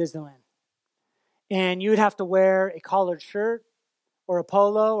to go to Disneyland. And you'd have to wear a collared shirt or a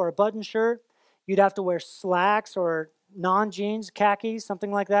polo or a button shirt. You'd have to wear slacks or non-jeans, khakis,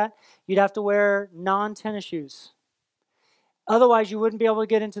 something like that. You'd have to wear non-tennis shoes. Otherwise, you wouldn't be able to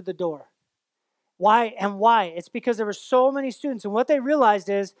get into the door. Why? And why? It's because there were so many students. And what they realized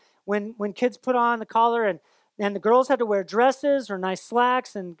is when kids put on the collar and the girls had to wear dresses or nice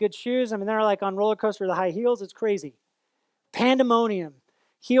slacks and good shoes. I mean, they're like on roller coaster, the high heels. It's crazy. Pandemonium.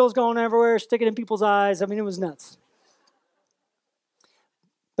 Heels going everywhere, sticking in people's eyes. I mean, it was nuts.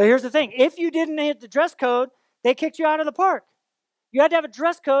 But here's the thing. If you didn't hit the dress code, they kicked you out of the park. You had to have a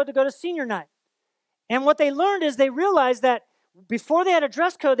dress code to go to senior night. And what they learned is they realized that before they had a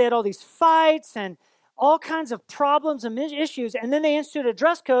dress code, they had all these fights and all kinds of problems and issues. And then they instituted a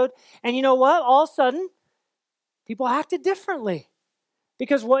dress code. And you know what? All of a sudden, people acted differently.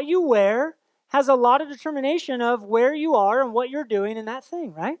 Because what you wear has a lot of determination of where you are and what you're doing in that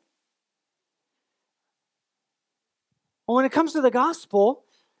thing, right? Well, when it comes to the gospel,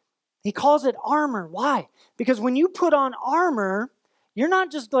 he calls it armor. Why? Because when you put on armor, you're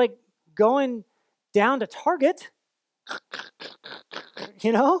not just like going down to Target.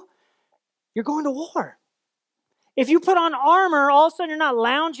 You're going to war. If you put on armor, all of a sudden you're not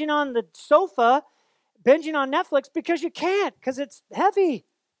lounging on the sofa, binging on Netflix because you can't, because it's heavy.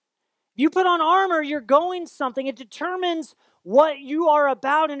 You put on armor, you're going something. It determines what you are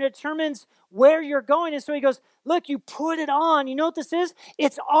about and determines where you're going. And so he goes, look, you put it on. You know what this is?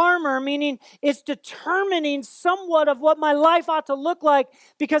 It's armor, meaning it's determining somewhat of what my life ought to look like,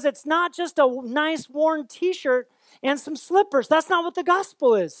 because it's not just a nice worn t-shirt and some slippers. That's not what the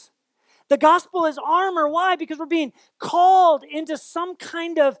gospel is. The gospel is armor. Why? Because we're being called into some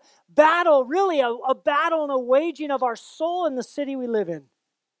kind of battle, really a battle and a waging of our soul in the city we live in.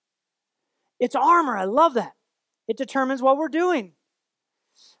 It's armor. I love that. It determines what we're doing.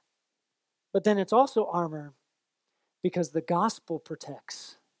 But then it's also armor because the gospel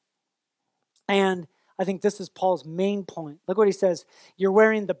protects. And I think this is Paul's main point. Look what he says. You're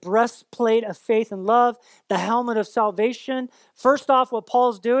wearing the breastplate of faith and love, the helmet of salvation. First off, what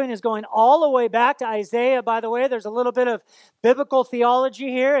Paul's doing is going all the way back to Isaiah. By the way, there's a little bit of biblical theology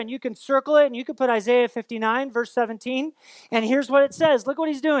here, and you can circle it, and you can put Isaiah 59, verse 17. And here's what it says. Look what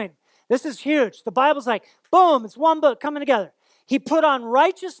he's doing. This is huge. The Bible's like, boom, it's one book coming together. He put on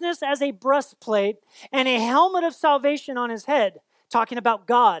righteousness as a breastplate and a helmet of salvation on his head, talking about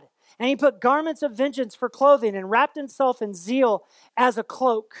God. And he put garments of vengeance for clothing and wrapped himself in zeal as a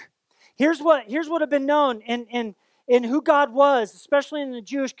cloak. Here's what had been known in who God was, especially in the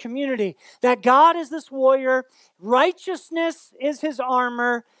Jewish community, that God is this warrior, righteousness is his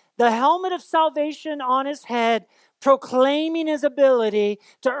armor, the helmet of salvation on his head, proclaiming his ability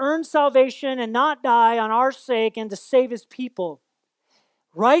to earn salvation and not die on our sake and to save his people.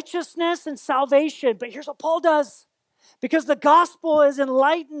 Righteousness and salvation. But here's what Paul does. Because the gospel has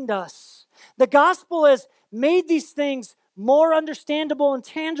enlightened us. The gospel has made these things more understandable and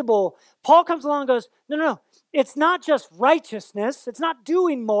tangible. Paul comes along and goes, no. It's not just righteousness. It's not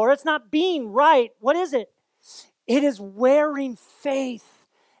doing more. It's not being right. What is it? It is wearing faith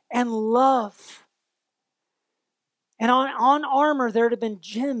and love. And on armor, there would have been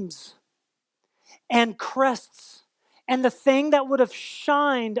gems and crests. And the thing that would have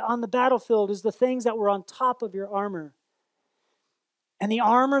shined on the battlefield is the things that were on top of your armor. And the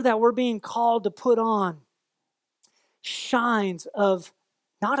armor that we're being called to put on shines of,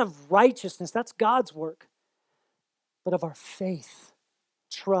 not of righteousness, that's God's work, but of our faith,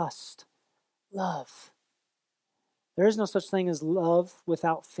 trust, love. There is no such thing as love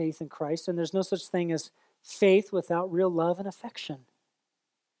without faith in Christ, and there's no such thing as faith without real love and affection.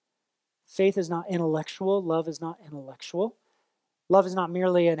 Faith is not intellectual. Love is not intellectual. Love is not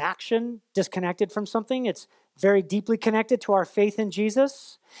merely an action disconnected from something. It's very deeply connected to our faith in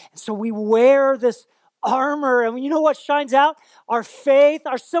Jesus. And so we wear this armor. And you know what shines out? Our faith,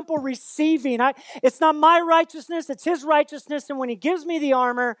 our simple receiving. It's not my righteousness, it's his righteousness. And when he gives me the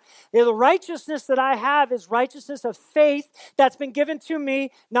armor, the righteousness that I have is righteousness of faith that's been given to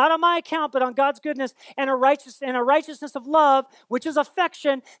me, not on my account, but on God's goodness, and a righteousness of love, which is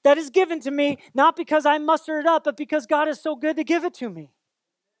affection, that is given to me, not because I mustered it up, but because God is so good to give it to me.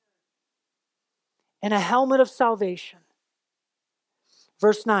 And a helmet of salvation.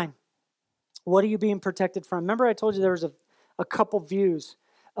 Verse 9. What are you being protected from? Remember I told you there was a couple views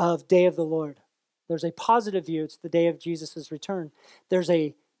of day of the Lord. There's a positive view. It's the day of Jesus' return. There's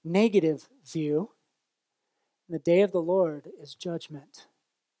a negative view. The day of the Lord is judgment,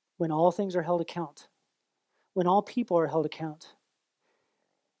 when all things are held account, when all people are held account.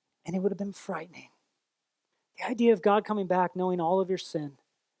 And it would have been frightening. The idea of God coming back, knowing all of your sin,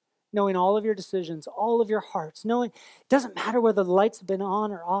 knowing all of your decisions, all of your hearts, knowing it doesn't matter whether the lights have been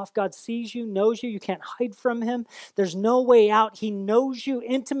on or off. God sees you, knows you. You can't hide from him. There's no way out. He knows you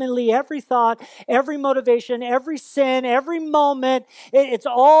intimately, every thought, every motivation, every sin, every moment. It's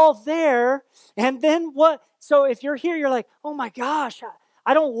all there. And then what? So if you're here, you're like, oh my gosh,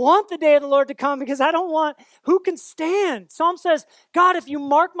 I don't want the day of the Lord to come because I don't want, who can stand? Psalm says, God, if you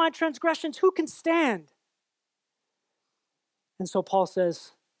mark my transgressions, who can stand? And so Paul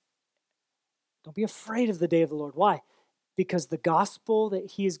says, don't be afraid of the day of the Lord. Why? Because the gospel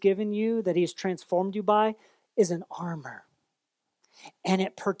that he has given you, that he has transformed you by, is an armor. And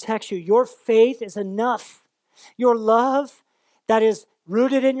it protects you. Your faith is enough. Your love that is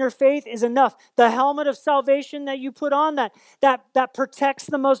rooted in your faith is enough. The helmet of salvation that you put on, that protects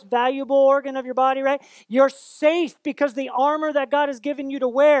the most valuable organ of your body, right? You're safe because the armor that God has given you to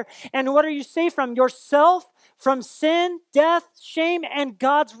wear. And what are you safe from? Yourself, from sin, death, shame, and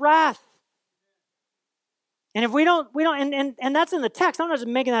God's wrath. And if we don't, and that's in the text. I'm not just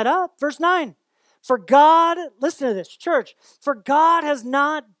making that up. Verse 9. For God, listen to this, church. For God has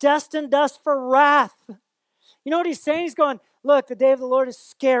not destined us for wrath. You know what he's saying? He's going, look, the day of the Lord is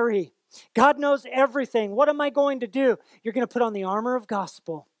scary. God knows everything. What am I going to do? You're going to put on the armor of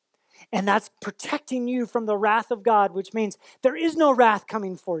gospel. And that's protecting you from the wrath of God, which means there is no wrath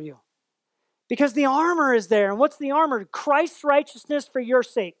coming for you. Because the armor is there. And what's the armor? Christ's righteousness for your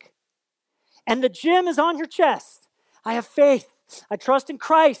sake. And the gem is on your chest. I have faith. I trust in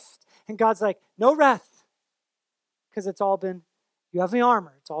Christ. And God's like, no wrath. Because you have the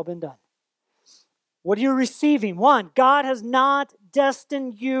armor. It's all been done. What are you receiving? One, God has not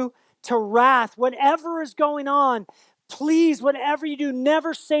destined you to wrath. Whatever is going on, please, whatever you do,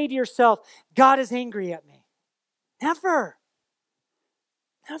 never say to yourself, God is angry at me. Never.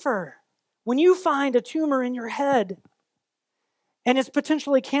 Never. When you find a tumor in your head, and it's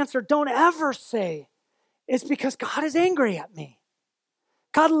potentially cancer, don't ever say, it's because God is angry at me.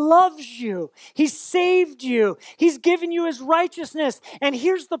 God loves you. He saved you. He's given you his righteousness. And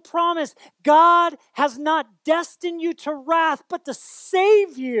here's the promise. God has not destined you to wrath, but to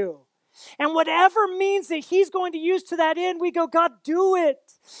save you. And whatever means that he's going to use to that end, we go, God, do it.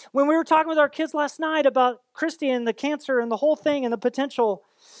 When we were talking with our kids last night about Christy and the cancer and the whole thing and the potential,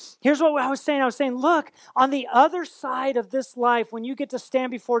 here's what I was saying. I was saying, look, on the other side of this life, when you get to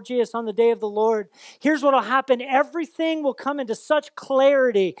stand before Jesus on the day of the Lord, here's what will happen. Everything will come into such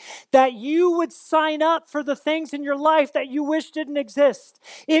clarity that you would sign up for the things in your life that you wish didn't exist.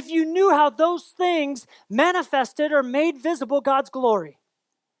 If you knew how those things manifested or made visible God's glory,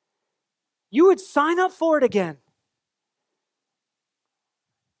 you would sign up for it again.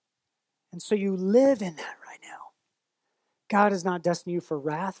 And so you live in that right now. God has not destined you for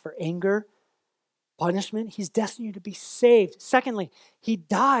wrath, for anger, punishment. He's destined you to be saved. Secondly, he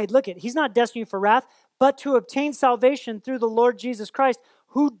died. Look he's not destined you for wrath, but to obtain salvation through the Lord Jesus Christ,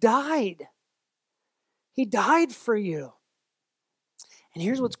 who died. He died for you. And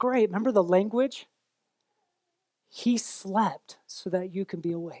here's what's great. Remember the language? He slept so that you can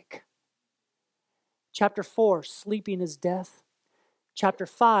be awake. Chapter 4, sleeping is death. Chapter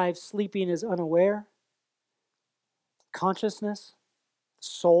 5, sleeping is unaware. Consciousness,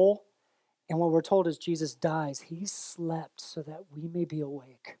 soul. And what we're told is Jesus dies. He slept so that we may be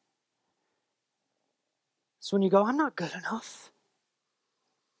awake. So when you go, I'm not good enough.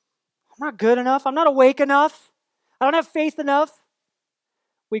 I'm not good enough. I'm not awake enough. I don't have faith enough.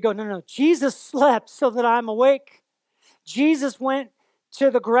 We go, no. Jesus slept so that I'm awake. Jesus went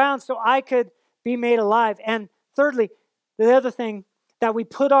to the ground so I could be made alive. And thirdly, the other thing that we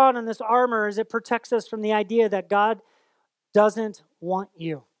put on this armor is it protects us from the idea that God doesn't want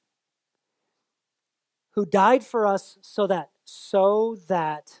you. Who died for us so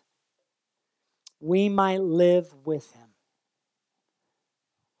that we might live with him.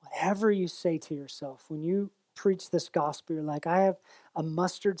 whatever you say to yourself, when you preach this gospel, you're like, I have a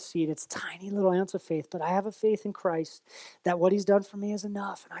mustard seed. It's a tiny little ounce of faith, but I have a faith in Christ that what he's done for me is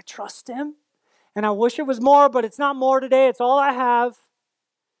enough, and I trust him. And I wish it was more, but it's not more today. It's all I have.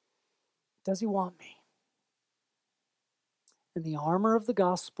 Does he want me? In the armor of the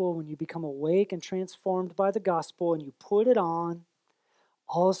gospel, when you become awake and transformed by the gospel and you put it on,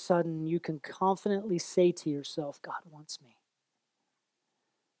 all of a sudden you can confidently say to yourself, God wants me.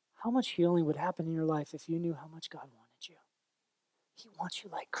 How much healing would happen in your life if you knew how much God wanted you? He wants you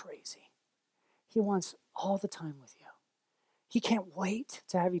like crazy. He wants all the time with you. He can't wait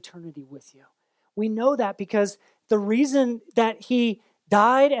to have eternity with you. We know that because the reason that he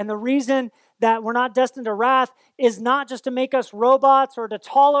died and the reason that we're not destined to wrath is not just to make us robots or to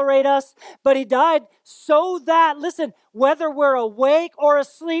tolerate us, but he died so that, listen, whether we're awake or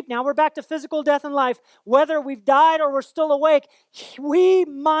asleep, now we're back to physical death and life, whether we've died or we're still awake, we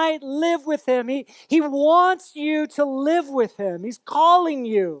might live with him. He wants you to live with him. He's calling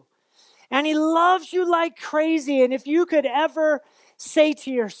you. And he loves you like crazy. And if you could ever say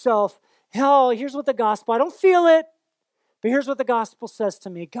to yourself, oh, here's what the gospel, I don't feel it, but here's what the gospel says to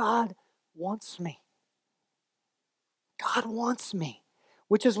me. God wants me. God wants me.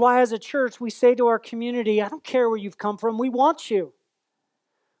 Which is why as a church we say to our community, I don't care where you've come from, we want you.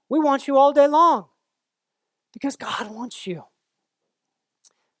 We want you all day long. Because God wants you.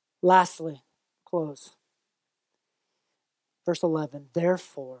 Lastly, close. Verse 11,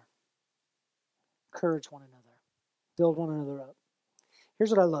 therefore, encourage one another. Build one another up.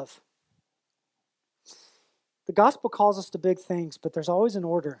 Here's what I love. The gospel calls us to big things, but there's always an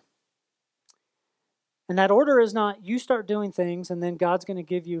order. And that order is not you start doing things and then God's going to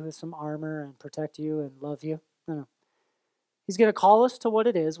give you some armor and protect you and love you. No. He's going to call us to what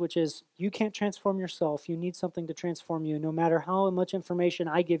it is, which is you can't transform yourself. You need something to transform you. No matter how much information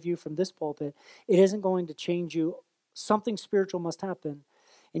I give you from this pulpit, it isn't going to change you. Something spiritual must happen.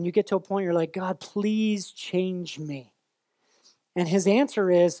 And you get to a point you're like, God, please change me. And his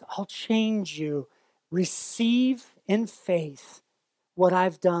answer is, I'll change you. Receive in faith what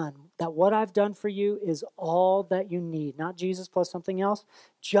I've done. That what I've done for you is all that you need. Not Jesus plus something else,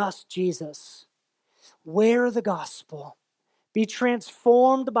 just Jesus. Wear the gospel. Be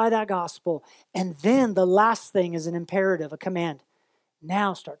transformed by that gospel. And then the last thing is an imperative, a command.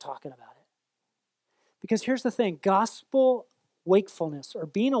 Now start talking about it. Because here's the thing, gospel wakefulness or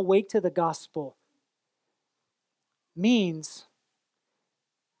being awake to the gospel means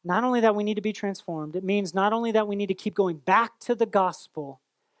not only that we need to be transformed, it means not only that we need to keep going back to the gospel,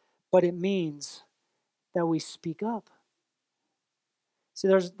 but it means that we speak up. See,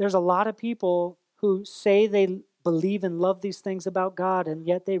 there's a lot of people who say they believe and love these things about God, and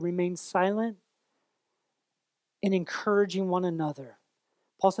yet they remain silent in encouraging one another.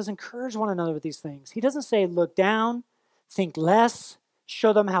 Paul says, encourage one another with these things. He doesn't say, look down, think less,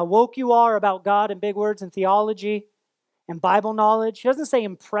 show them how woke you are about God and big words and theology and Bible knowledge. He doesn't say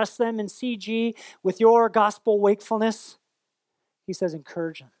impress them in CG with your gospel wakefulness. He says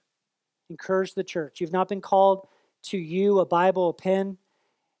encourage them. Encourage the church. You've not been called to you, a Bible, a pen,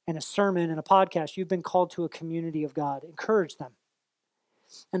 and a sermon and a podcast. You've been called to a community of God. Encourage them.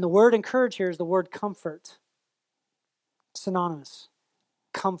 And the word encourage here is the word comfort. Synonymous.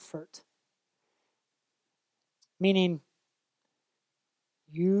 Comfort. Meaning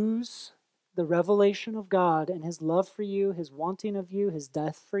use the revelation of God and his love for you, his wanting of you, his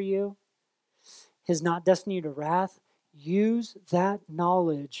death for you, his not destiny you to wrath. Use that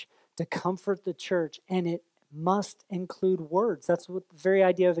knowledge to comfort the church, and it must include words. That's what the very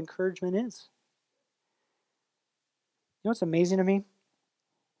idea of encouragement is. You know what's amazing to me?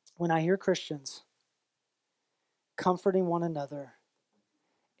 When I hear Christians comforting one another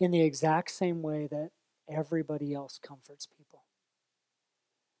in the exact same way that everybody else comforts people.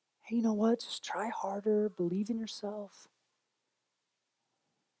 Hey, you know what? Just try harder. Believe in yourself.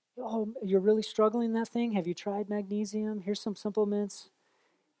 Oh, you're really struggling in that thing? Have you tried magnesium? Here's some supplements.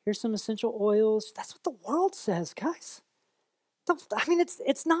 Here's some essential oils. That's what the world says, guys. I mean,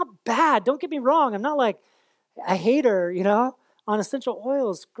 it's not bad. Don't get me wrong. I'm not like a hater, on essential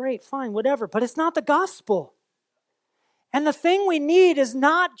oils. Great, fine, whatever. But it's not the gospel. And the thing we need is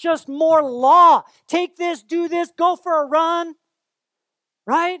not just more law. Take this, do this, go for a run.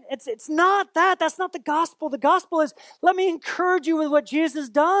 Right? It's not that. That's not the gospel. The gospel is, let me encourage you with what Jesus has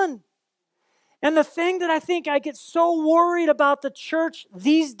done. And the thing that I think I get so worried about the church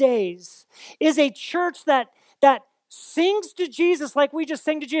these days is a church that sings to Jesus like we just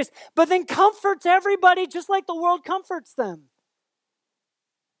sing to Jesus, but then comforts everybody just like the world comforts them.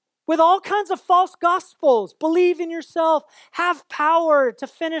 with all kinds of false gospels. Believe in yourself. Have power to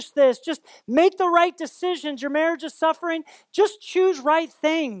finish this. Just make the right decisions. Your marriage is suffering. Just choose right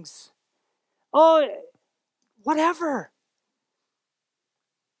things. Oh, whatever.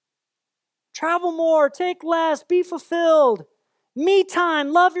 Travel more. Take less. Be fulfilled. Me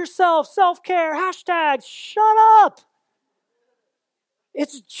time. Love yourself. Self-care. Hashtag. Shut up.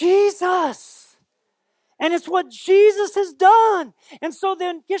 It's Jesus. And it's what Jesus has done. And so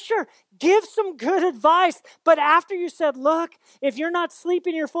then, yeah, sure, give some good advice. But after you said, look, if you're not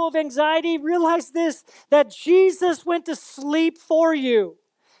sleeping, you're full of anxiety, realize this, that Jesus went to sleep for you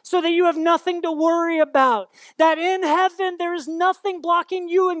so that you have nothing to worry about. That in heaven, there is nothing blocking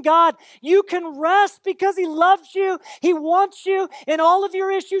you and God. You can rest because He loves you. He wants you. And all of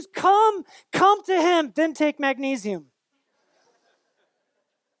your issues, come to Him. Then take magnesium.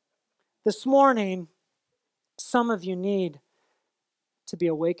 This morning, some of you need to be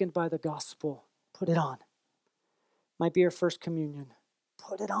awakened by the gospel. Put it on. Might be your first communion.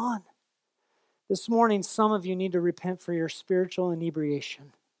 Put it on. This morning, some of you need to repent for your spiritual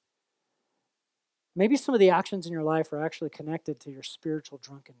inebriation. Maybe some of the actions in your life are actually connected to your spiritual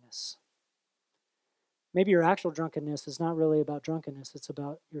drunkenness. Maybe your actual drunkenness is not really about drunkenness. It's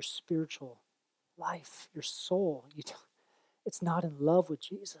about your spiritual life, your soul. It's not in love with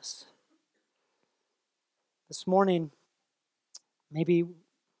Jesus. This morning, maybe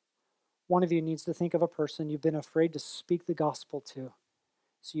one of you needs to think of a person you've been afraid to speak the gospel to.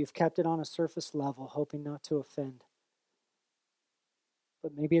 So you've kept it on a surface level, hoping not to offend.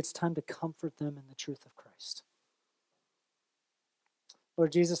 But maybe it's time to comfort them in the truth of Christ.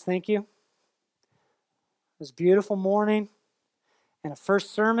 Lord Jesus, thank you. This beautiful morning and a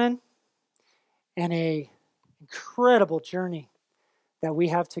first sermon and a incredible journey that we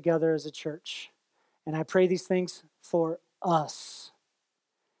have together as a church. And I pray these things for us,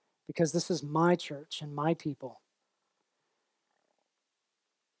 because this is my church and my people.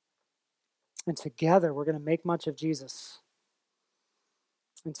 And together, we're going to make much of Jesus.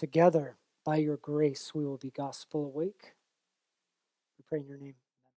 And together, by your grace, we will be gospel awake. We pray in your name.